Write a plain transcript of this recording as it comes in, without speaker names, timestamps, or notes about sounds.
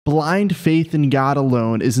blind faith in God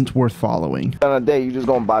alone isn't worth following. On a day, you just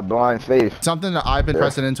going by blind faith. Something that I've been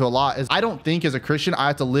pressing into a lot is I don't think as a Christian I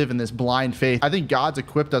have to live in this blind faith. I think God's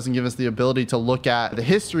equipped us and give us the ability to look at the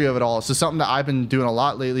history of it all. So something that I've been doing a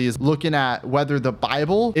lot lately is looking at whether the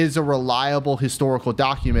Bible is a reliable historical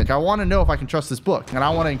document. I want to know if I can trust this book, and I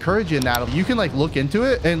want to encourage you in that. You can like look into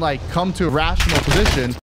it and like come to a rational position.